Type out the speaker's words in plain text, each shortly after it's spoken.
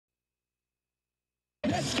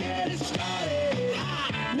Let's get it started.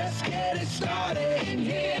 Let's get it started in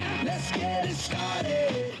here. Let's get it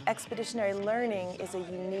started. Expeditionary learning is a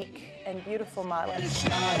unique and beautiful model.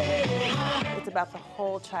 It's about the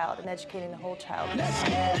whole child and educating the whole child. Let's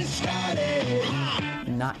get it started.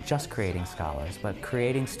 Not just creating scholars, but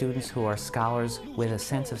creating students who are scholars with a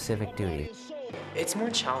sense of civic duty. It's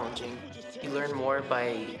more challenging. You learn more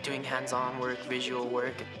by doing hands-on work, visual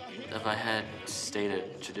work. If I had stayed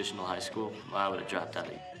at traditional high school, I would have dropped out.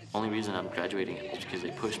 The only reason I'm graduating is because they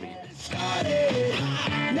pushed me.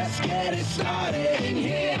 Let's get it started in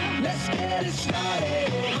here. Let's get it started.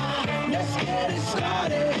 Let's get it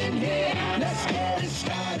started in here. Let's get it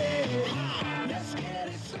started. Let's get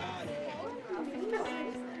it started.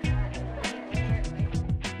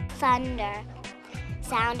 Thunder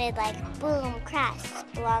sounded like boom, crash,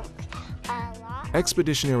 splunk, a lot.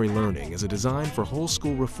 Expeditionary learning is a design for whole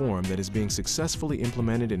school reform that is being successfully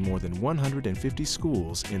implemented in more than 150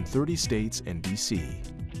 schools in 30 states and D.C.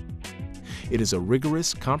 It is a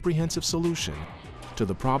rigorous, comprehensive solution to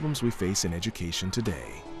the problems we face in education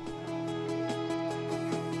today.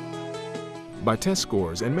 By test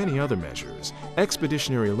scores and many other measures,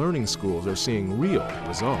 expeditionary learning schools are seeing real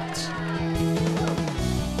results.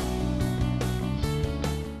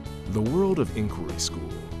 The World of Inquiry School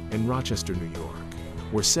in Rochester, New York,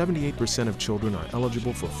 where 78% of children are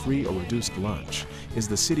eligible for free or reduced lunch, is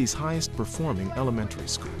the city's highest performing elementary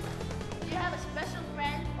school. Do you have a special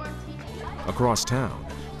friend or teacher? Across town,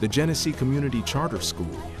 the Genesee Community Charter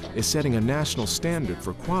School is setting a national standard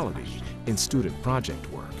for quality in student project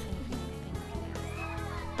work.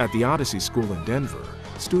 At the Odyssey School in Denver,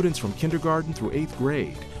 students from kindergarten through 8th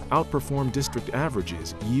grade outperform district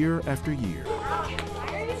averages year after year.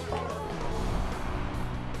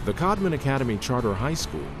 The Codman Academy Charter High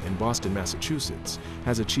School in Boston, Massachusetts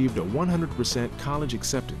has achieved a 100% college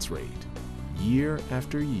acceptance rate year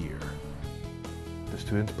after year. The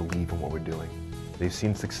students believe in what we're doing. They've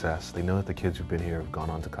seen success. They know that the kids who've been here have gone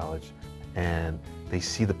on to college, and they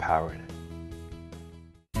see the power in it.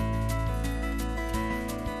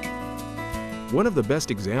 One of the best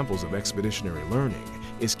examples of expeditionary learning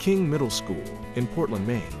is King Middle School in Portland,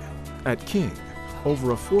 Maine. At King, over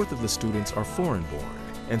a fourth of the students are foreign-born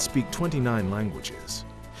and speak 29 languages.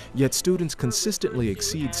 Yet students consistently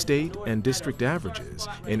exceed state and district averages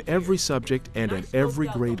in every subject and at every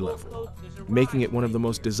grade level, making it one of the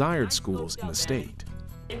most desired schools in the state.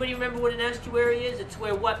 Anybody remember what an estuary is? It's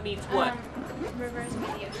where what meets what? Rivers meet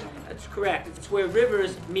the ocean. That's correct. It's where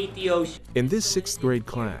rivers meet the ocean. In this 6th grade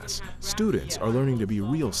class, students are learning to be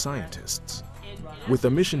real scientists. With a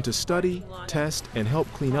mission to study, test, and help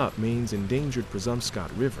clean up Maine's endangered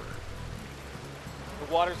Presumpscot River,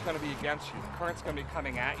 the water's going to be against you. The current's going to be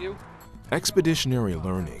coming at you. expeditionary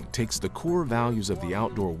learning takes the core values of the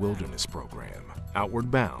Outdoor Wilderness Program,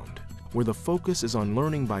 Outward Bound, where the focus is on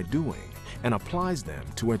learning by doing, and applies them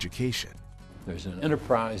to education. There's an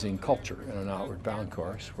enterprising culture in an Outward Bound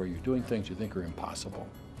course where you're doing things you think are impossible.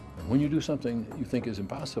 And when you do something that you think is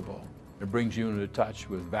impossible, it brings you into touch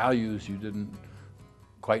with values you didn't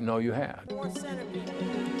quite know you had.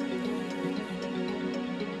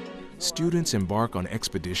 Students embark on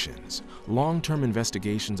expeditions, long-term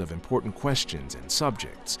investigations of important questions and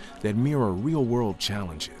subjects that mirror real-world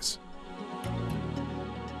challenges.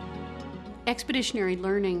 Expeditionary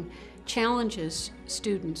learning challenges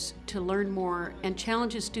students to learn more and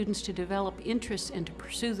challenges students to develop interests and to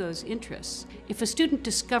pursue those interests. If a student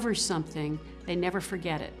discovers something, they never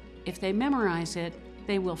forget it. If they memorize it,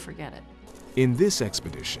 they will forget it. In this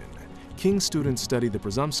expedition, King students study the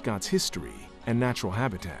Presumpscot's history and natural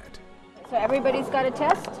habitat. So everybody's got a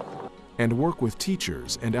test? And work with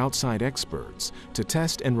teachers and outside experts to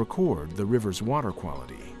test and record the river's water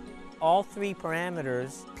quality. All three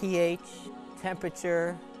parameters, pH,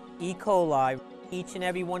 temperature, E. coli, each and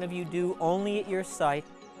every one of you do only at your site.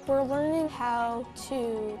 We're learning how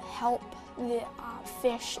to help the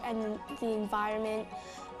fish and the environment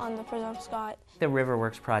on the Presumpscot. The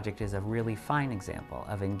RiverWorks project is a really fine example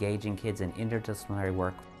of engaging kids in interdisciplinary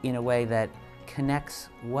work in a way that connects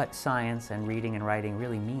what science and reading and writing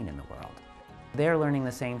really mean in the world. They're learning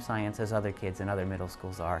the same science as other kids in other middle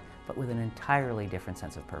schools are, but with an entirely different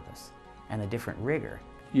sense of purpose and a different rigor.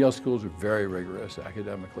 Yale schools are very rigorous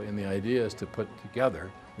academically, and the idea is to put together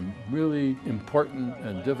really important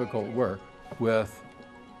and difficult work with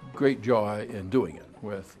great joy in doing it,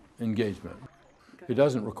 with engagement. It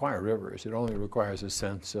doesn't require rivers, it only requires a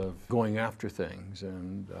sense of going after things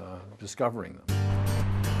and discovering them.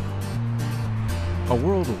 A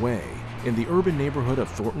world away, in the urban neighborhood of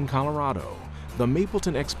Thornton, Colorado, the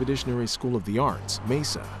Mapleton Expeditionary School of the Arts,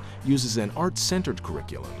 MESA, uses an arts-centered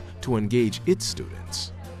curriculum to engage its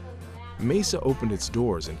students. Mesa opened its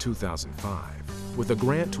doors in 2005 with a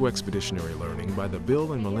grant to expeditionary learning by the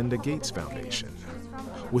Bill and Melinda Gates Foundation,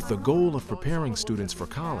 with the goal of preparing students for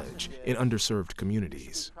college in underserved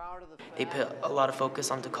communities. They put a lot of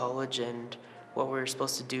focus onto college and what we're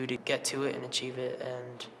supposed to do to get to it and achieve it,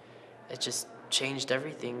 and it just changed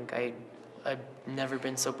everything. I've never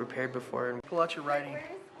been so prepared before. Pull out your writing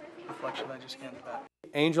reflection I just scanned back.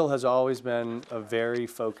 Angel has always been a very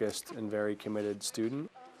focused and very committed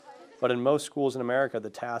student. But in most schools in America, the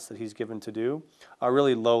tasks that he's given to do are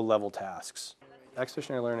really low-level tasks.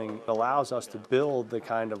 Expeditionary learning allows us to build the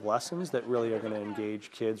kind of lessons that really are going to engage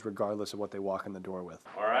kids regardless of what they walk in the door with.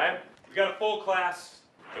 All right, we got a full class,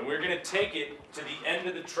 and we're going to take it to the end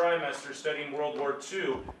of the trimester studying World War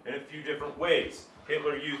II in a few different ways,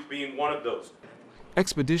 Hitler Youth being one of those.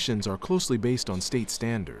 Expeditions are closely based on state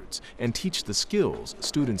standards and teach the skills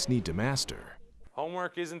students need to master.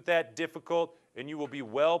 Homework isn't that difficult, and you will be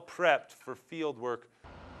well prepped for field work.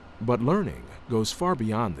 But learning goes far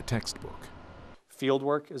beyond the textbook. Field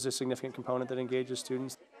work is a significant component that engages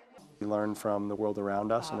students. We learn from the world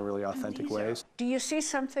around us in a really authentic ways. Do you see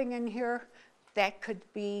something in here that could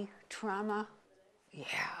be trauma? Yeah.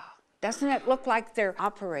 Doesn't it look like they're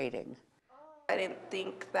operating? I didn't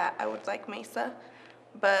think that I would like Mesa,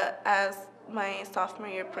 but as my sophomore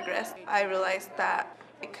year progressed, I realized that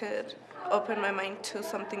I could open my mind to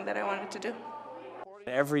something that I wanted to do.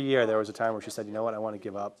 Every year there was a time where she said, you know what, I want to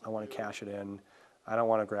give up, I want to cash it in, I don't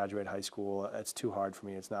want to graduate high school, it's too hard for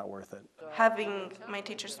me, it's not worth it. Having my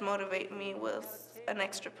teachers motivate me was an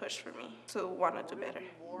extra push for me to want to do better.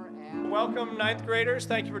 Welcome, ninth graders.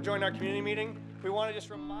 Thank you for joining our community meeting. We want to just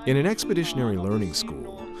remind In an expeditionary learning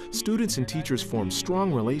school, students and teachers form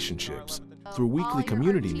strong relationships through weekly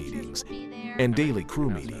community meetings and daily crew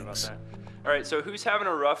meetings. All right, so who's having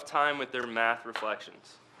a rough time with their math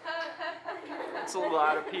reflections? It's a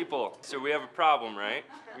lot of people. So we have a problem, right?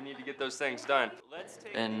 We need to get those things done.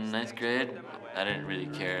 In ninth grade, I didn't really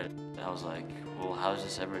care. I was like, well, how is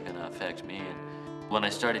this ever gonna affect me? And when I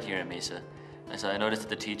started here at Mesa, I noticed that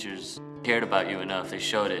the teachers cared about you enough. They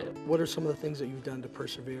showed it. What are some of the things that you've done to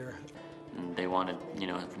persevere? And they wanted,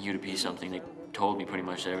 you to be something. They told me pretty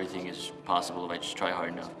much that everything is possible if I just try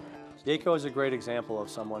hard enough. Yako is a great example of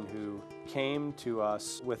someone who came to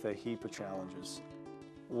us with a heap of challenges.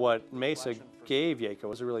 What Mesa gave Yako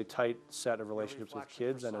was a really tight set of relationships with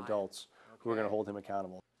kids and adults who were going to hold him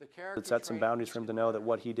accountable. It set some boundaries for him to know that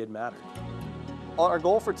what he did mattered. Our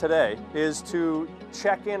goal for today is to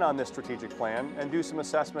check in on this strategic plan and do some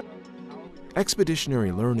assessment.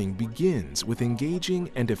 Expeditionary learning begins with engaging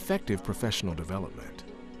and effective professional development.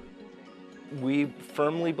 We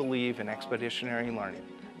firmly believe in expeditionary learning,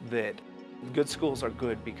 that good schools are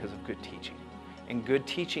good because of good teaching. And good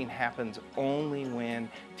teaching happens only when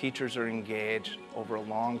teachers are engaged over a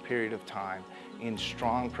long period of time in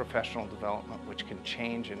strong professional development, which can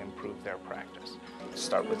change and improve their practice.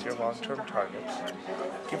 Start with your long-term targets.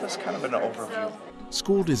 Give us kind of an overview.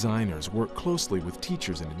 School designers work closely with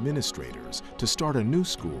teachers and administrators to start a new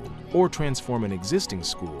school or transform an existing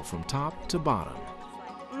school from top to bottom.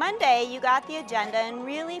 Monday, you got the agenda, and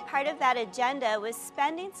really part of that agenda was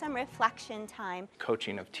spending some reflection time.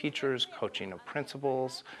 Coaching of teachers, coaching of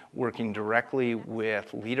principals, working directly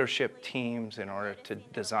with leadership teams in order to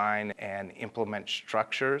design and implement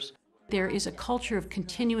structures. There is a culture of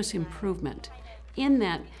continuous improvement in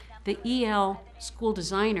that the EL school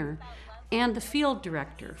designer and the field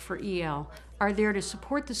director for EL are there to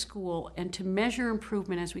support the school and to measure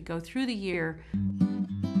improvement as we go through the year.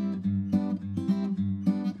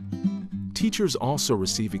 Teachers also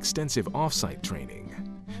receive extensive off-site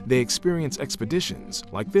training. They experience expeditions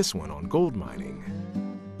like this one on gold mining.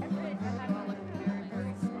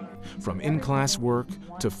 From in-class work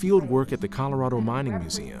to field work at the Colorado Mining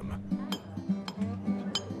Museum,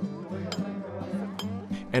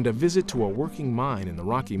 and a visit to a working mine in the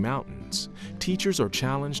Rocky Mountains, teachers are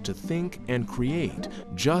challenged to think and create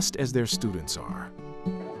just as their students are.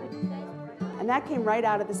 And that came right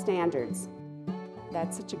out of the standards.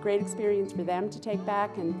 That's such a great experience for them to take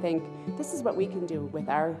back and think, this is what we can do with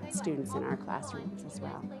our students in our classrooms as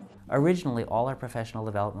well. Originally, all our professional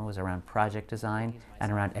development was around project design and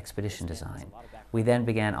around expedition design. We then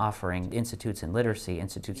began offering institutes in literacy,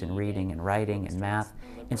 institutes in reading and writing and math,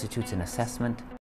 institutes in assessment.